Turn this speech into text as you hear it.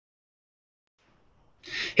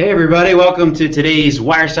Hey everybody, welcome to today's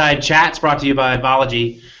Wireside Chats brought to you by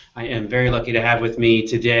Vology. I am very lucky to have with me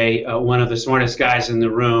today one of the smartest guys in the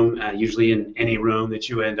room, usually in any room that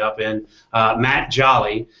you end up in, Matt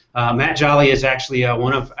Jolly. Matt Jolly is actually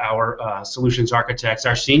one of our solutions architects,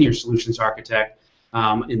 our senior solutions architect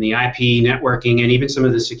in the IP networking and even some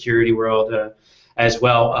of the security world as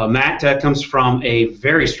well. Matt comes from a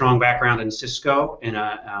very strong background in Cisco and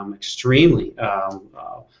extremely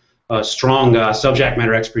strong subject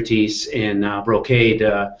matter expertise in Brocade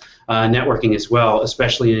networking as well,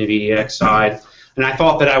 especially in the VDX side. And I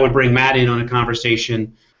thought that I would bring Matt in on a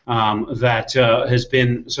conversation that has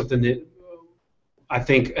been something that I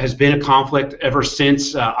think has been a conflict ever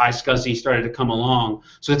since iSCSI started to come along.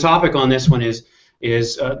 So the topic on this one is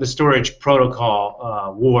the storage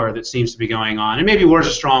protocol war that seems to be going on. And maybe war is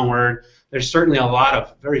a strong word. There's certainly a lot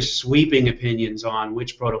of very sweeping opinions on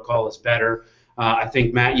which protocol is better. I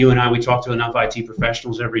think, Matt, you and I, we talk to enough IT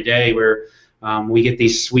professionals every day where we get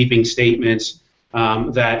these sweeping statements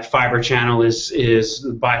that Fibre Channel is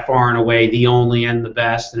by far and away the only and the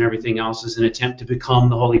best, and everything else is an attempt to become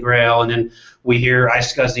the Holy Grail. And then we hear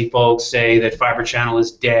iSCSI folks say that Fibre Channel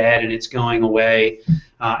is dead and it's going away.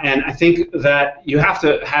 And I think that you have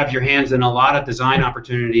to have your hands in a lot of design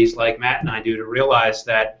opportunities like Matt and I do to realize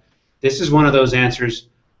that this is one of those answers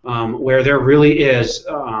where there really is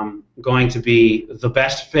going to be the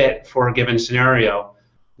best fit for a given scenario.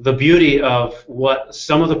 The beauty of what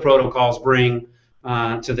some of the protocols bring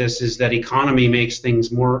to this is that economy makes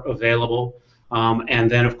things more available, and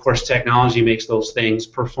then of course technology makes those things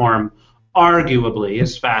perform arguably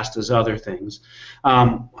as fast as other things.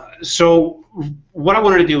 So what I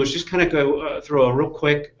wanted to do was just kind of go through a real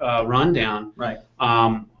quick rundown. Right.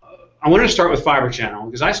 I wanted to start with Fibre Channel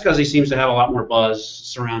because iSCSI seems to have a lot more buzz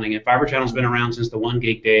surrounding it. Fibre Channel's been around since the 1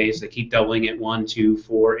 gig days. They keep doubling it, 1, 2,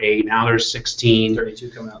 4, 8. Now there's 16. 32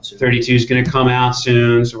 coming out soon. 32 is going to come out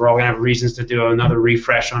soon, so we're all going to have reasons to do another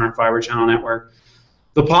refresh on our Fibre Channel network.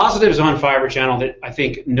 The positives on Fibre Channel that I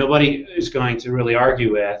think nobody is going to really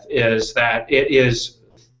argue with is that it is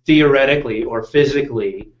theoretically or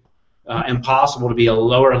physically impossible to be a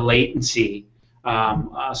lower latency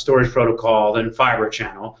storage protocol than Fibre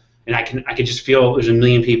Channel. And I can just feel there's a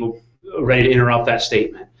million people ready to interrupt that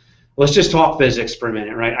statement. Let's just talk physics for a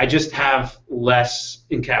minute, right? I just have less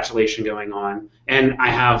encapsulation going on, and I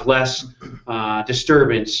have less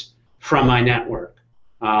disturbance from my network.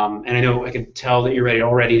 And I know I can tell that you're ready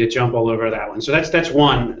already to jump all over that one. So that's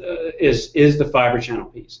one is the Fibre Channel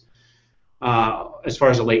piece as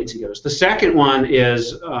far as the latency goes. The second one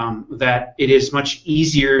is that it is much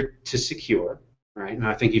easier to secure, right? And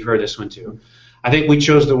I think you've heard this one too. I think we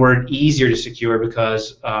chose the word easier to secure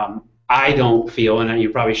because I don't feel, and you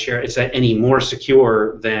probably share, it's that any more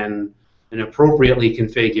secure than an appropriately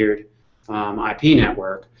configured IP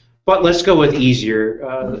network. But let's go with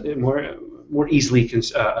easier, more easily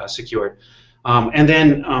secured. And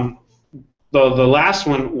then the last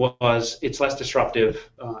one was it's less disruptive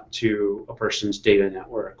to a person's data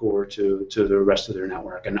network or to the rest of their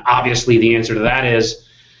network. And obviously the answer to that is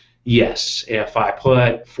yes. If I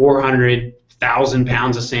put 400,000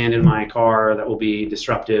 pounds of sand in my car, that will be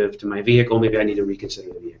disruptive to my vehicle. Maybe I need to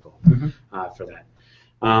reconsider the vehicle for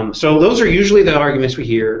that. So those are usually the arguments we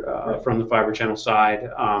hear from the Fibre Channel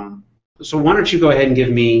side. So why don't you go ahead and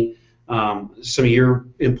give me some of your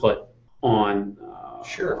input on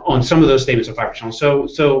on some of those statements of Fibre Channel.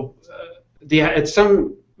 So to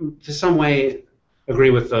some way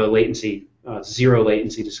agree with the latency. Zero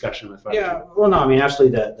latency discussion with Fibre Channel. Yeah, well, no, I mean, actually,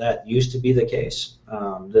 that used to be the case.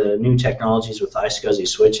 The new technologies with iSCSI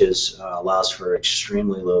switches allows for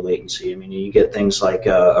extremely low latency. I mean, you get things like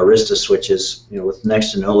Arista switches, with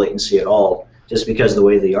next to no latency at all, just because of the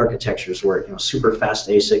way the architectures work. Super fast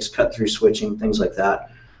ASICs, cut-through switching, things like that.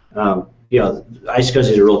 iSCSI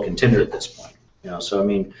is a real contender at this point. So I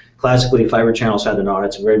mean, classically, Fibre Channel's had the nod.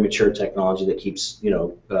 It's a very mature technology that keeps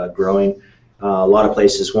growing. A lot of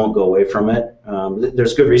places won't go away from it.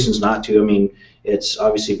 There's good reasons not to. I mean, it's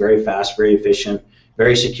obviously very fast, very efficient,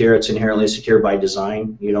 very secure. It's inherently secure by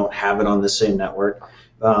design. You don't have it on the same network.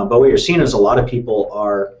 But what you're seeing is a lot of people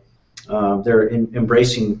are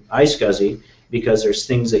embracing iSCSI because there's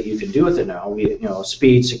things that you can do with it now.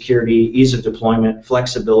 Speed, security, ease of deployment,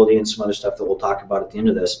 flexibility, and some other stuff that we'll talk about at the end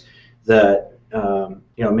of this that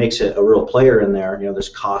makes it a real player in there. There's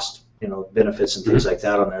cost, benefits and things like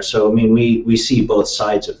that on there. So I mean, we see both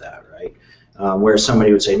sides of that, right? Where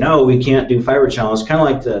somebody would say, no, we can't do Fibre Channel. It's kind of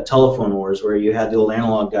like the telephone wars where you had the old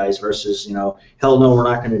analog guys versus, hell no, we're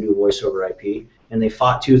not going to do voice over IP. And they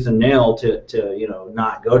fought tooth and nail to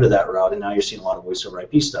not go to that route. And now you're seeing a lot of voice over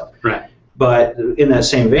IP stuff. Right. But in that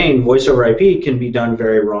same vein, voice over IP can be done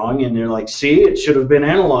very wrong, and they're like, see, it should have been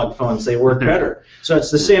analog phones. They work better. So it's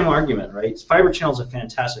the same argument, right? Fiber Channel is a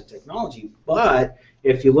fantastic technology, but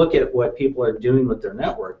if you look at what people are doing with their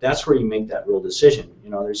network, that's where you make that real decision. You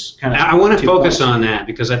know, there's kind of. I want to focus on that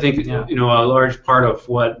because I think you know a large part of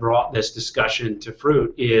what brought this discussion to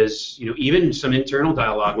fruit is even some internal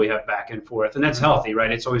dialogue we have back and forth, and that's healthy,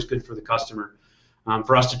 right? It's always good for the customer.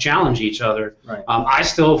 For us to challenge each other. Right. I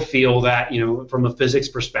still feel that, from a physics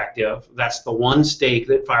perspective, that's the one stake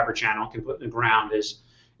that Fibre Channel can put in the ground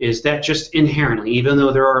is that just inherently, even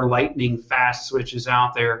though there are lightning fast switches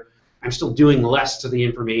out there, I'm still doing less to the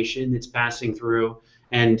information that's passing through,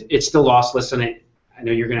 and it's still lossless, and I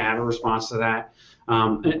know you're going to have a response to that.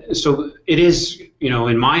 So it is,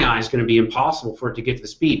 in my eyes, going to be impossible for it to get to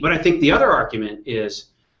the speed. But I think the other argument is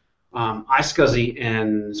iSCSI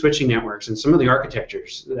and switching networks and some of the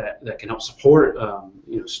architectures that can help support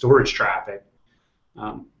storage traffic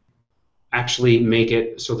actually make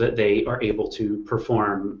it so that they are able to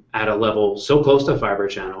perform at a level so close to Fibre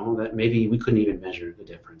Channel that maybe we couldn't even measure the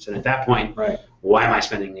difference. And at that point, why am I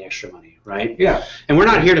spending the extra money, right? Yeah. And we're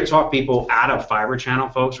not here to talk people out of Fibre Channel,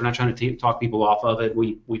 folks. We're not trying to talk people off of it.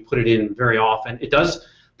 We put it in very often. It does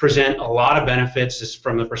present a lot of benefits just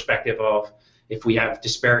from the perspective of if we have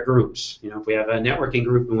disparate groups, if we have a networking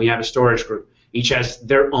group and we have a storage group, each has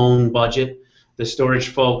their own budget. The storage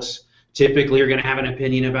folks typically are going to have an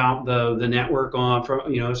opinion about the network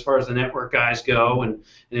as far as the network guys go, and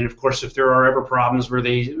then of course if there are ever problems where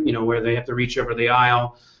they have to reach over the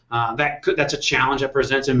aisle, that's a challenge that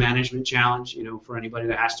presents a management challenge, for anybody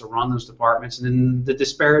that has to run those departments, and then the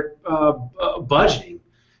disparate budgeting.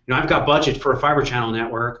 I've got budget for a Fibre Channel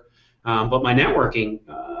network. But my networking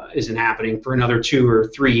isn't happening for another 2 or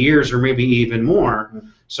 3 years, or maybe even more.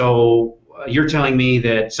 So you're telling me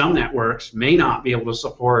that some networks may not be able to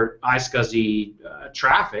support iSCSI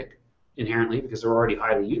traffic inherently because they're already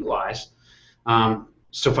highly utilized.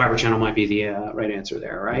 So Fibre Channel might be the right answer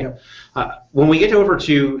there, right? Yeah. When we get over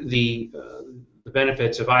to the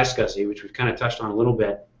benefits of iSCSI, which we've kind of touched on a little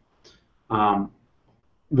bit,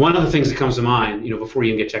 one of the things that comes to mind, before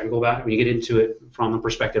you even get technical about it, when you get into it from a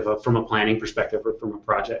planning perspective or from a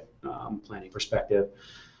project planning perspective,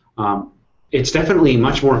 it's definitely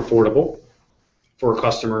much more affordable for a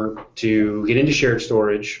customer to get into shared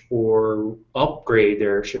storage or upgrade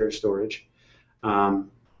their shared storage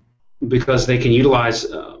because they can utilize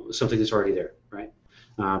something that's already there, right?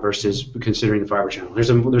 Versus considering the Fibre Channel.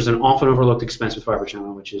 There's an often overlooked expense with Fibre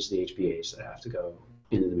Channel, which is the HBAs that have to go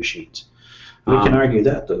into the machines. We can argue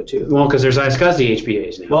that, though, too. Well, because there's iSCSI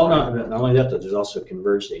HBAs now. Well, not only that, though, there's also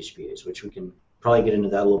converged HBAs, which we can probably get into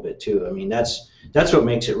that a little bit, too. I mean, that's what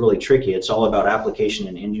makes it really tricky. It's all about application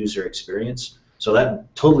and end-user experience. So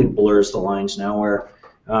that totally blurs the lines now where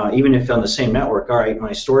even if on the same network, all right,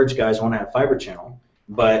 my storage guys want to have Fibre Channel,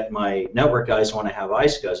 but my network guys want to have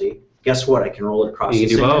iSCSI, guess what? I can roll it across the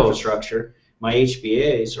same infrastructure. My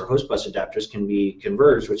HBAs or host bus adapters can be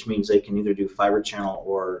converged, which means they can either do Fibre Channel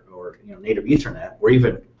or native Ethernet, or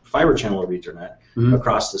even Fibre Channel over Ethernet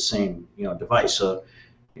across the same device. So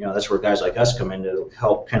that's where guys like us come in to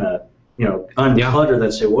help kind of unclutter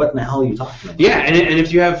that. Say, what in the hell are you talking about? Yeah, and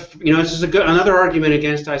if you have this is another argument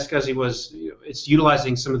against iSCSI was it's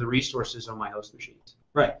utilizing some of the resources on my host machines.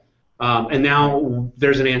 Right. And now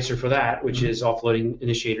there's an answer for that, which is offloading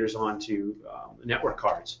initiators onto network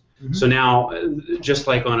cards. So now, just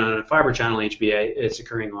like on a Fibre Channel HBA, it's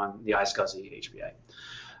occurring on the iSCSI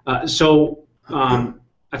HBA. So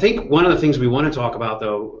I think one of the things we want to talk about,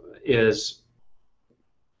 though, is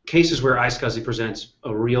cases where iSCSI presents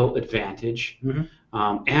a real advantage.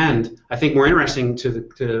 And I think more interesting to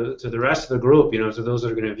the rest of the group, to those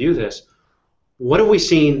that are going to view this, what have we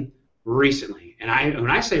seen recently? And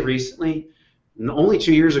when I say recently, only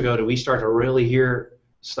 2 years ago did we start to really hear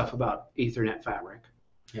stuff about Ethernet fabric.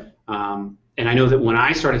 Yep. And I know that when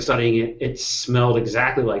I started studying it, it smelled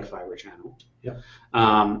exactly like Fibre Channel. Yep.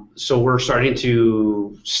 So we're starting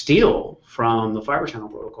to steal from the Fibre Channel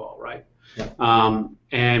protocol, right? Yep.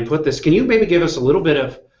 And put this. Can you maybe give us a little bit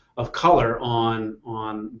of color on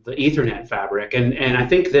the Ethernet fabric? And I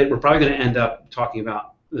think that we're probably going to end up talking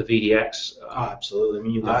about the VDX. Absolutely. I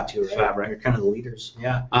mean, you've got to, right? Fabric. You're kind of the leaders.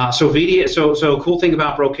 Yeah. So VDX. So cool thing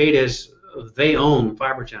about Brocade is they own the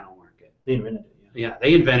Fibre Channel market. They invented it. Yeah,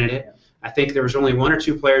 they invented it. I think there was only 1 or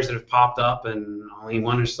 2 players that have popped up, and only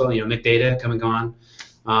one is still, McData come and gone.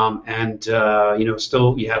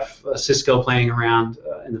 Still you have Cisco playing around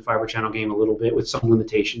in the Fibre Channel game a little bit with some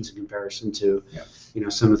limitations in comparison to,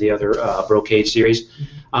 some of the other Brocade series.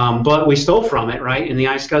 But we stole from it, right, in the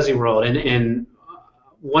iSCSI world. And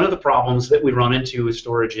one of the problems that we run into with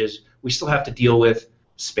storage is we still have to deal with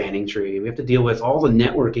spanning tree. We have to deal with all the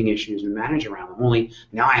networking issues and manage around them. Only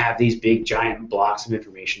now I have these big giant blocks of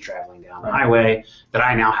information traveling down the highway that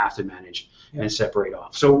I now have to manage and separate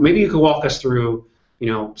off. So maybe you could walk us through,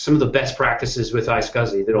 some of the best practices with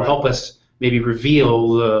iSCSI that'll help us maybe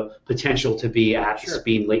reveal the potential to be at the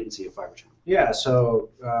speed and latency of Fibre Channel. Yeah. So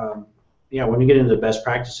when you get into the best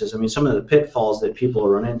practices, I mean, some of the pitfalls that people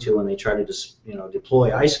run into when they try to just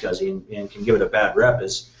deploy iSCSI and can give it a bad rep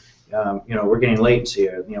is we're getting latency,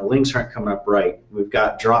 links aren't coming up right, we've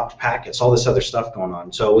got dropped packets, all this other stuff going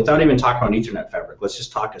on. So without even talking about Ethernet fabric, let's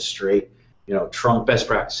just talk a straight, trunk best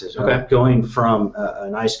practices. Going from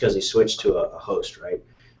an iSCSI switch to a host, right?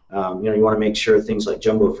 You want to make sure things like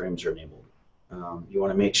jumbo frames are enabled. You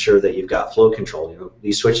want to make sure that you've got flow control.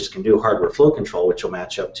 These switches can do hardware flow control, which will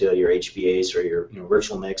match up to your HBAs or your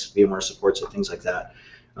virtual mix, VMware supports it, things like that.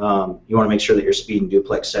 You want to make sure that your speed and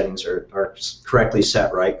duplex settings are correctly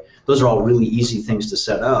set, right? Those are all really easy things to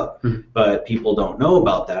set up, but people don't know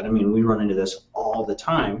about that. I mean, we run into this all the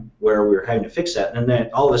time where we're having to fix that, and then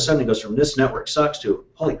all of a sudden it goes from this network sucks to,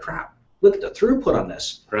 holy crap, look at the throughput on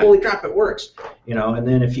this. Holy crap, it works. And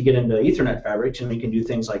then if you get into Ethernet fabrics, and you can do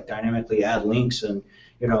things like dynamically add links and,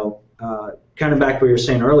 kind of back to what you were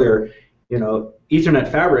saying earlier, Ethernet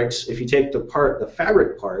fabrics, if you take the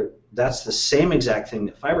fabric part, that's the same exact thing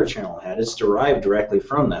that Fibre Channel had. It's derived directly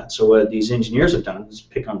from that. So what these engineers have done, let's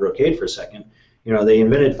pick on Brocade for a second, they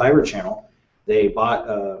invented Fibre Channel, they bought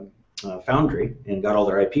Foundry and got all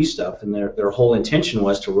their IP stuff, and their whole intention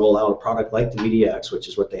was to roll out a product like the VDX, which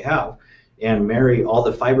is what they have, and marry all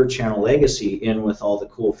the Fibre Channel legacy in with all the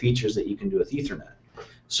cool features that you can do with Ethernet.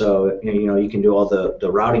 So you can do all the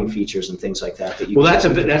routing features and things like that.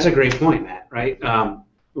 That's a great point, Matt. Right?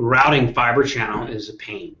 Routing Fibre Channel is a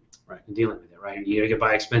pain. Right. In dealing with it. Right? You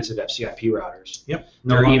buy expensive FCIP routers. Yep.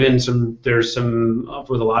 There's some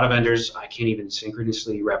with a lot of vendors I can't even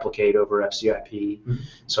synchronously replicate over FCIP.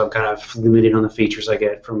 So I'm kind of limited on the features I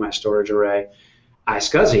get from my storage array.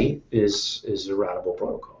 iSCSI is a routable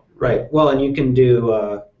protocol. Right. Well, and you can do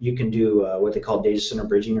what they call data center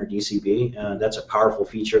bridging, or DCB. That's a powerful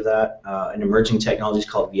feature of that. An emerging technology is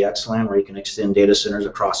called VXLAN, where you can extend data centers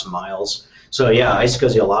across miles. So yeah,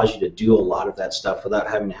 iSCSI allows you to do a lot of that stuff without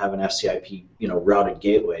having to have an FCIP, routed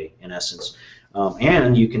gateway in essence.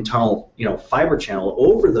 And you can tunnel, Fibre Channel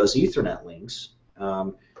over those Ethernet links.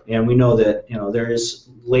 And we know that there is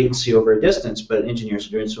latency over a distance, but engineers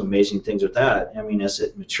are doing some amazing things with that. I mean, as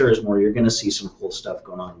it matures more, you're going to see some cool stuff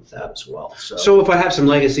going on with that as well. So if I have some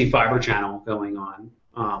legacy Fibre Channel going on,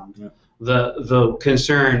 the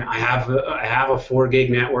concern I have a 4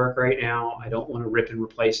 gig network right now. I don't want to rip and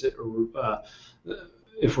replace it. Or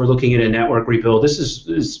if we're looking at a network rebuild, this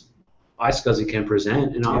is iSCSI can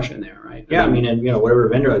present an option there, right? Yeah, I mean, and whatever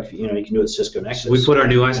vendor, you can do it with Cisco Nexus. We put our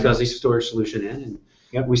new iSCSI storage solution in,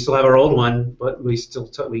 and we still have our old one, but we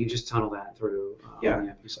can just tunnel that through.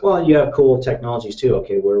 Well, you have cool technologies too.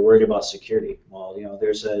 Okay, we're worried about security. Well,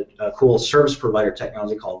 there's a cool service provider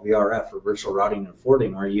technology called VRF, or virtual routing and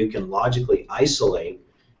forwarding, where you can logically isolate,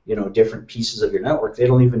 different pieces of your network. They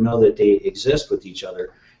don't even know that they exist with each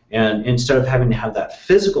other. And instead of having to have that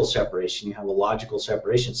physical separation, you have a logical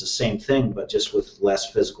separation. It's the same thing, but just with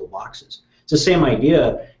less physical boxes. It's the same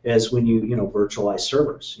idea as when you virtualize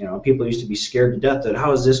servers. People used to be scared to death that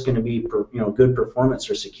how is this going to be good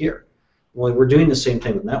performance or secure. Well, we're doing the same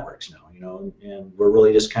thing with networks now, and we're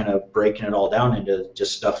really just kind of breaking it all down into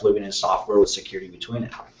just stuff living in software with security between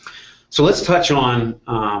it. So let's touch on,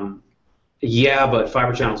 but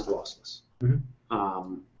Fibre Channel is lossless.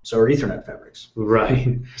 So are Ethernet fabrics.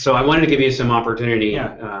 Right. So I wanted to give you some opportunity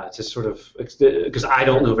to sort of, because I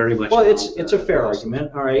don't know very much. Well, it's a fair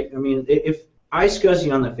argument. All right. I mean, if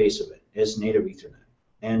iSCSI on the face of it is native Ethernet,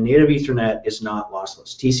 and native Ethernet is not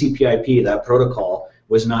lossless. TCP/IP, that protocol,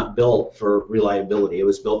 was not built for reliability. It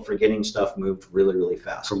was built for getting stuff moved really, really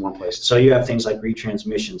fast from one place. So you have things like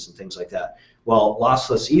retransmissions and things like that. Well,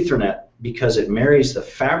 lossless Ethernet, because it marries the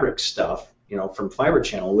fabric stuff, from Fibre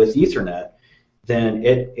Channel with Ethernet, then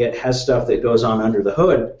it has stuff that goes on under the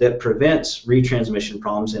hood that prevents retransmission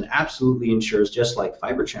problems and absolutely ensures, just like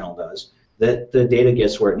Fibre Channel does, that the data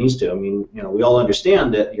gets where it needs to. I mean, we all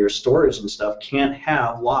understand that your storage and stuff can't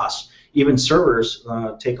have loss. Even servers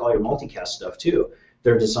take all your multicast stuff too.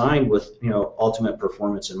 They're designed with ultimate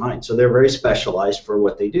performance in mind. So they're very specialized for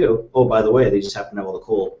what they do. Oh, by the way, they just happen to have all the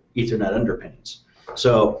cool Ethernet underpinnings.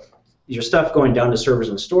 So your stuff going down to servers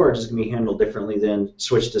and storage is going to be handled differently than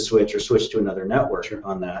switch to switch or switch to another network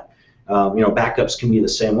on that. Backups can be the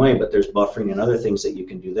same way, but there's buffering and other things that you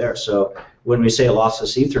can do there. So when we say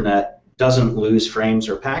lossless Ethernet, doesn't lose frames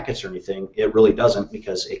or packets or anything. It really doesn't,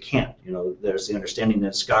 because it can't. There's the understanding that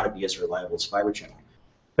it's got to be as reliable as Fibre Channel.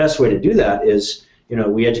 Best way to do that is,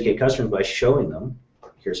 we educate customers by showing them,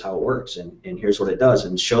 here's how it works, and here's what it does,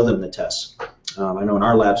 and show them the tests. I know in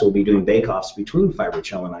our labs we'll be doing bake-offs between Fibre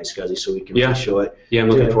Channel and iSCSI, so we can really show it. Yeah, I'm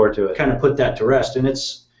looking forward to it. Kind of put that to rest, and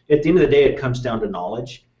it's, at the end of the day, it comes down to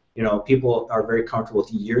knowledge. People are very comfortable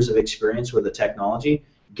with years of experience with the technology.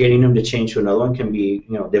 Getting them to change to another one can be,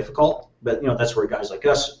 difficult, but that's where guys like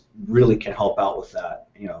us really can help out with that,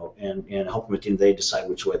 and help them at the end of the day decide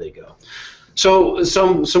which way they go. So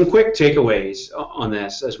some quick takeaways on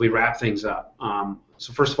this as we wrap things up.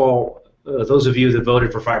 So first of all, those of you that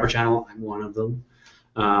voted for Fibre Channel, I'm one of them.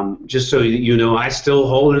 Just so you know, I still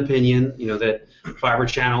hold an opinion, that Fibre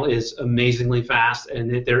Channel is amazingly fast, and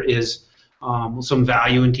that there is some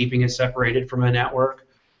value in keeping it separated from a network.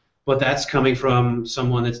 But that's coming from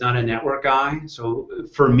someone that's not a network guy. So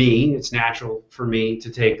for me, it's natural for me to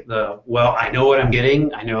take I know what I'm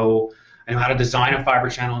getting. I know how to design a Fibre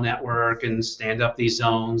Channel network and stand up these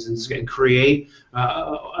zones and create,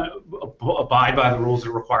 abide by the rules that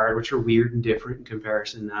are required, which are weird and different in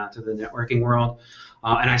comparison to the networking world.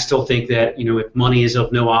 And I still think that, if money is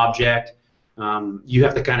of no object, you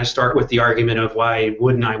have to kind of start with the argument of why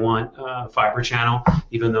wouldn't I want Fibre Channel,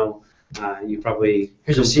 even though you probably...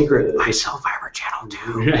 Here's a secret. I sell Fibre Channel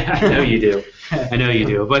too. I know you do. I know you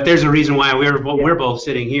do. But there's a reason why we're both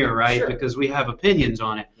sitting here, right? Sure. Because we have opinions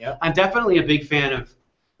on it. Yep. I'm definitely a big fan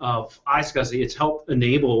of iSCSI. It's helped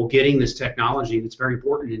enable getting this technology that's very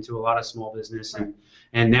important into a lot of small business,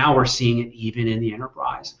 and now we're seeing it even in the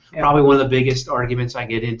enterprise. Yep. Probably one of the biggest arguments I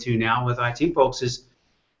get into now with IT folks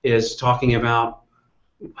is talking about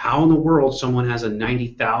how in the world someone has a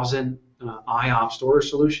 90,000 IOP storage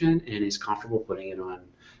solution and is comfortable putting it on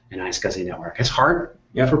an iSCSI network. It's hard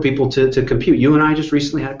for people to compute. You and I just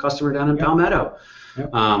recently had a customer down in Palmetto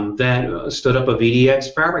that stood up a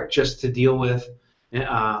VDX fabric just to deal with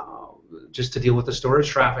the storage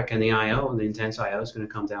traffic and the I/O, and the intense I/O is going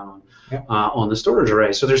to come down on the storage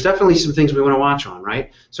array. So there's definitely some things we want to watch on,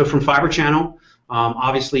 right? So from Fibre Channel,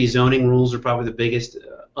 obviously zoning rules are probably the biggest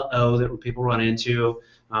that people run into.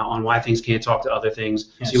 On why things can't talk to other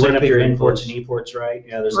things. Yeah, so you set up your imports and e-ports, right?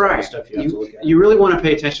 Yeah, there's a lot of stuff you have to look at. You really want to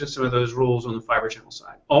pay attention to some of those rules on the Fibre Channel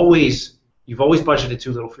side. You've always budgeted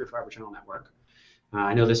too little for your Fibre Channel network.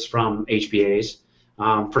 I know this from HBAs.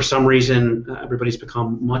 For some reason, everybody's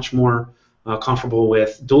become much more comfortable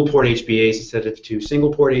with dual-port HBAs instead of two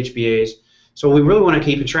single-port HBAs. So we really want to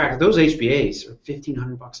keep in track. Those HBAs are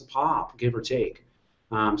 $1,500 a pop, give or take.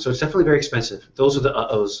 So it's definitely very expensive. Those are the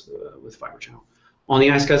uh-ohs with Fibre Channel. On the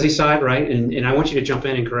iSCSI side, right, and I want you to jump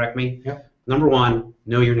in and correct me. Yep. Number one,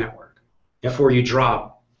 know your network before you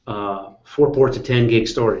drop 4-port to 10 gig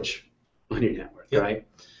storage on your network, right?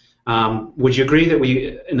 Would you agree that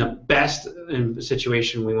in the best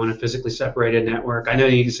situation, we want a physically separated network? I know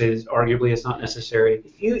you can say arguably it's not necessary.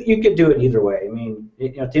 You could do it either way. I mean,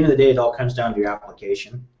 at the end of the day, it all comes down to your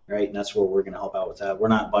application, right? And that's where we're going to help out with that. We're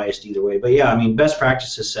not biased either way. But yeah, I mean, best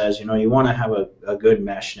practices says, you want to have a good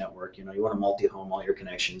mesh network. You want to multi-home all your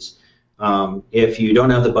connections. If you don't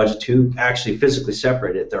have the budget to actually physically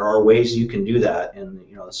separate it, there are ways you can do that, and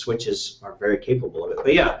the switches are very capable of it.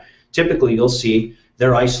 But yeah, typically you'll see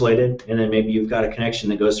they're isolated, and then maybe you've got a connection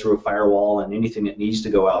that goes through a firewall, and anything that needs to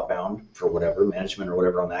go outbound for whatever management or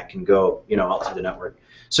whatever on that can go out to the network.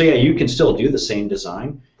 So yeah, you can still do the same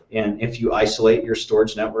design. And if you isolate your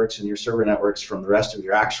storage networks and your server networks from the rest of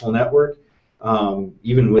your actual network,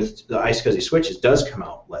 even with the iSCSI switches, does come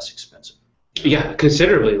out less expensive. Yeah,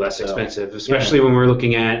 considerably less expensive, especially when we're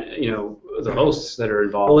looking at the hosts that are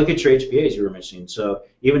involved. Well, look at your HBAs you were mentioning. So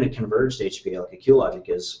even a converged HBA like a QLogic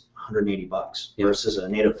is $180 versus a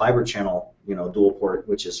native Fibre Channel, dual port,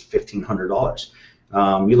 which is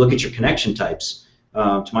 $1,500. You look at your connection types.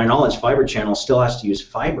 To my knowledge, Fibre Channel still has to use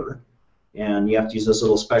fiber, and you have to use those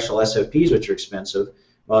little special SFPs, which are expensive.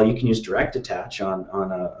 Well, you can use direct attach on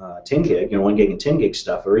a 10 gig, 1 gig and 10 gig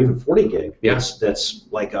stuff, or even 40 gig. Yeah. That's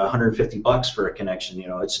like $150 for a connection.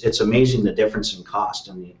 It's amazing the difference in cost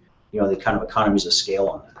and the kind of economies of scale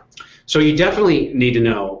on that. So you definitely need to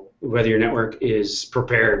know whether your network is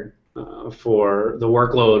prepared for the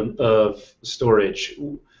workload of storage.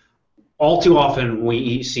 All too often,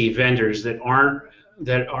 we see vendors that aren't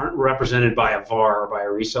represented by a VAR or by a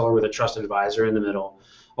reseller with a trusted advisor in the middle.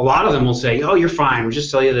 A lot of them will say, "Oh, you're fine. We'll just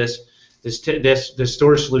tell you this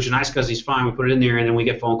storage solution, iSCSI is fine. We put it in there, and then we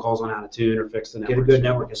get phone calls on how to tune or fix the network." Get a good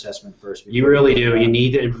network assessment first. You really do. You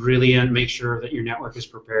need to really make sure that your network is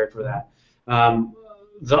prepared for that.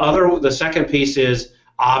 The second piece is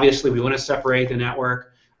obviously we want to separate the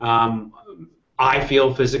network. I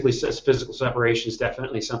feel physical separation is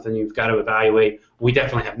definitely something you've got to evaluate. We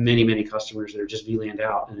definitely have many customers that are just VLAN'd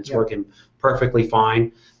out, and it's working perfectly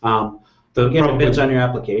fine. Again, it depends on your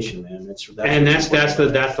application, man. That's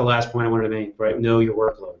the last point I wanted to make. Right, know your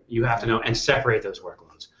workload. You have to know and separate those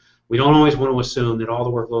workloads. We don't always want to assume that all the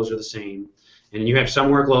workloads are the same. And you have some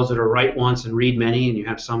workloads that are write once and read many, and you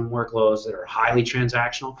have some workloads that are highly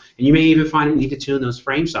transactional. And you may even find you need to tune those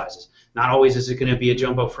frame sizes. Not always is it going to be a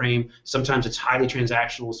jumbo frame. Sometimes it's highly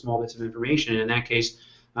transactional with small bits of information. And in that case,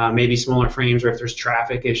 maybe smaller frames, or if there's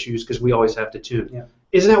traffic issues, because we always have to tune. Yeah.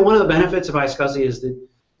 Isn't that one of the benefits of iSCSI is that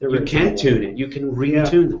you can tune it. You can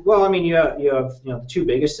retune them. Well, I mean, you have the two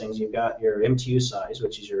biggest things. You've got your MTU size,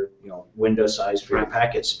 which is your window size for your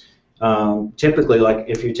packets. Typically, like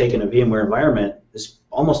if you're taking a VMware environment, it's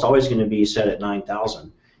almost always going to be set at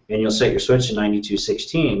 9,000, and you'll set your switch to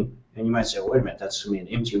 9216, and you might say, well, wait a minute, that's going to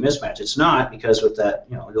be an MTU mismatch. It's not, because with that,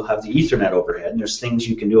 you'll have the Ethernet overhead, and there's things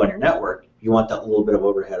you can do on your network. You want that little bit of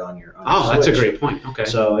overhead on your switch. That's a great point. Okay.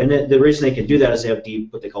 So, and the reason they can do that is they have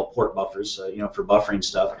deep, what they call port buffers, for buffering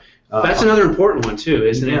stuff. That's another important one too,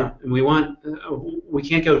 isn't it? And we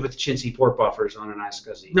can't go with chintzy port buffers on an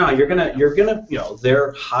iSCSI. No, you're gonna,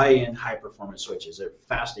 they're high-end, high-performance switches. They're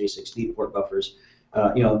fast ASICs, deep port buffers.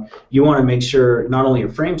 You want to make sure not only your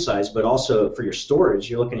frame size, but also for your storage,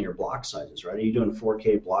 you're looking at your block sizes, right? Are you doing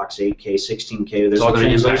 4K blocks, 8K, 16K? There's all going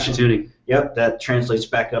to impact the tuning. Yep, that translates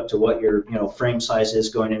back up to what your frame size is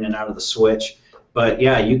going in and out of the switch. But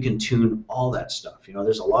yeah, you can tune all that stuff.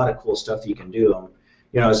 There's a lot of cool stuff that you can do.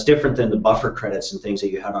 It's different than the buffer credits and things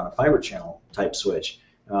that you had on a Fibre Channel type switch.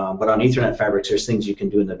 But on Ethernet fabrics, there's things you can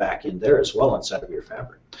do in the back end there as well inside of your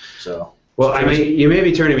fabric. So. Well, you may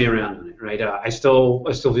be turning me around on it, right? I still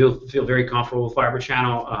feel very comfortable with Fibre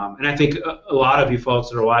Channel, and I think a lot of you folks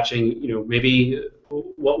that are watching, maybe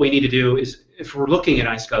what we need to do is, if we're looking at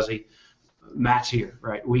iSCSI, Matt's here,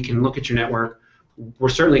 right? We can look at your network. We're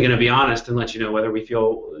certainly going to be honest and let you know whether we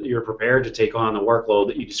feel you're prepared to take on the workload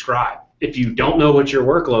that you describe. If you don't know what your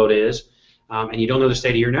workload is, and you don't know the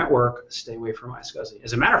state of your network, stay away from iSCSI.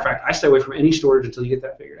 As a matter of fact, I stay away from any storage until you get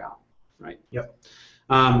that figured out, right? Yep.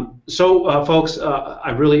 Folks,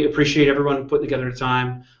 I really appreciate everyone putting together the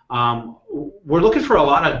time. We're looking for a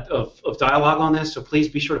lot of dialogue on this, so please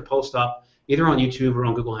be sure to post up either on YouTube or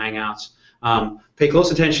on Google Hangouts. Pay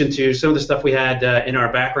close attention to some of the stuff we had in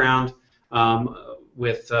our background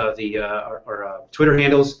with our Twitter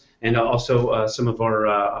handles, and also some of our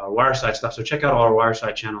Wireside stuff. So check out all our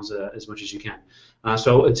Wireside channels as much as you can.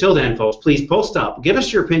 So until then, folks, please post up. Give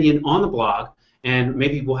us your opinion on the blog. And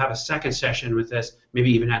maybe we'll have a second session with this, maybe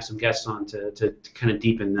even have some guests on to kind of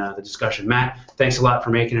deepen the discussion. Matt, thanks a lot for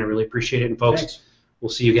making it. I really appreciate it. And folks, thanks. We'll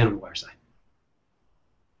see you again on the Wireside.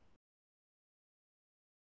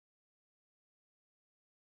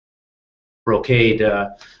 Brocade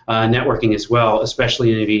networking as well,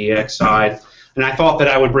 especially in the VDX side. And I thought that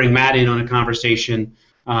I would bring Matt in on a conversation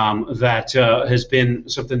that has been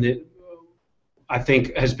something that I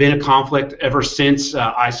think has been a conflict ever since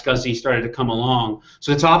iSCSI started to come along.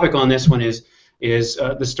 So the topic on this one is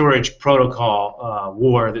the storage protocol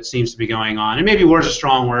war that seems to be going on. And maybe war is a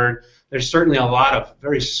strong word. There's certainly a lot of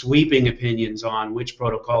very sweeping opinions on which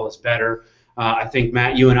protocol is better. I think,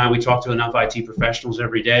 Matt, you and I, we talk to enough IT professionals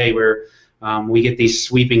every day where we get these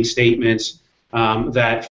sweeping statements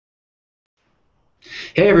that...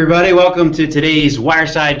 Hey everybody, welcome to today's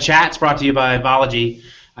Wireside Chats brought to you by Avology.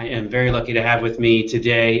 I am very lucky to have with me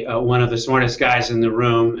today one of the smartest guys in the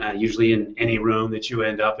room, usually in any room that you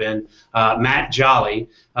end up in, Matt Jolly.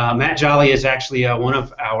 Matt Jolly is actually one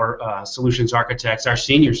of our solutions architects, our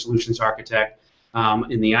senior solutions architect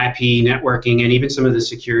in the IP networking and even some of the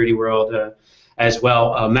security world as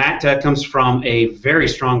well. Matt comes from a very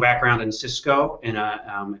strong background in Cisco and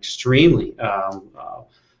extremely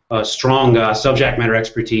strong subject matter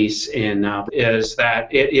expertise in is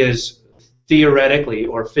that it is theoretically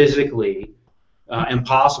or physically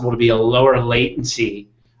impossible to be a lower latency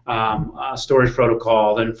storage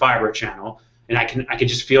protocol than Fibre Channel, and I can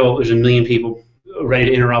just feel there's a million people ready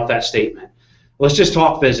to interrupt that statement. Let's just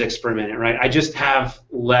talk physics for a minute, right? I just have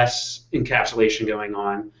less encapsulation going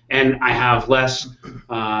on, and I have less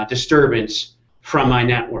disturbance from my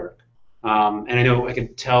network. And I know I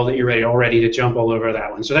can tell that you're ready already to jump all over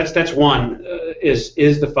that one. So that's one is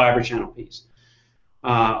the Fibre Channel piece.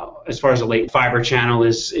 As far as a late Fibre Channel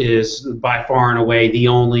is by far and away the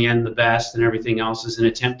only and the best, and everything else is an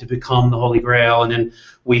attempt to become the Holy Grail. And then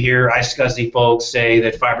we hear iSCSI folks say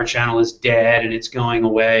that Fibre Channel is dead and it's going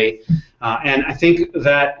away. And I think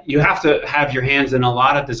that you have to have your hands in a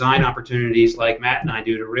lot of design opportunities like Matt and I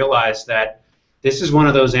do to realize that this is one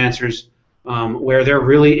of those answers where there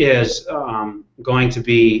really is going to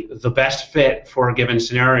be the best fit for a given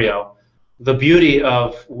scenario. The beauty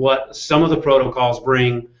of what some of the protocols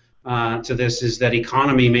bring to this is that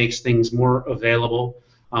economy makes things more available,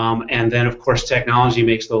 and then of course technology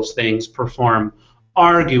makes those things perform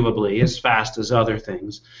arguably as fast as other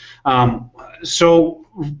things. So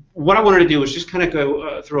what I wanted to do was just kind of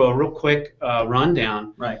go through a real quick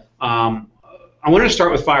rundown. Right. I wanted to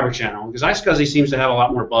start with Fibre Channel because iSCSI seems to have a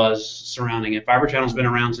lot more buzz surrounding it. Fibre Channel's been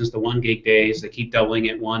around since the 1 gig days. They keep doubling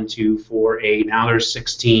it, 1, 2, 4, 8. Now there's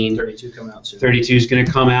 16. 32 coming out soon. 32 is going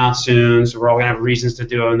to come out soon, so we're all going to have reasons to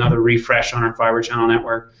do another refresh on our Fibre Channel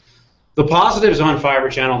network. The positives on Fibre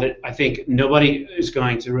Channel that I think nobody is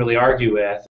going to really argue with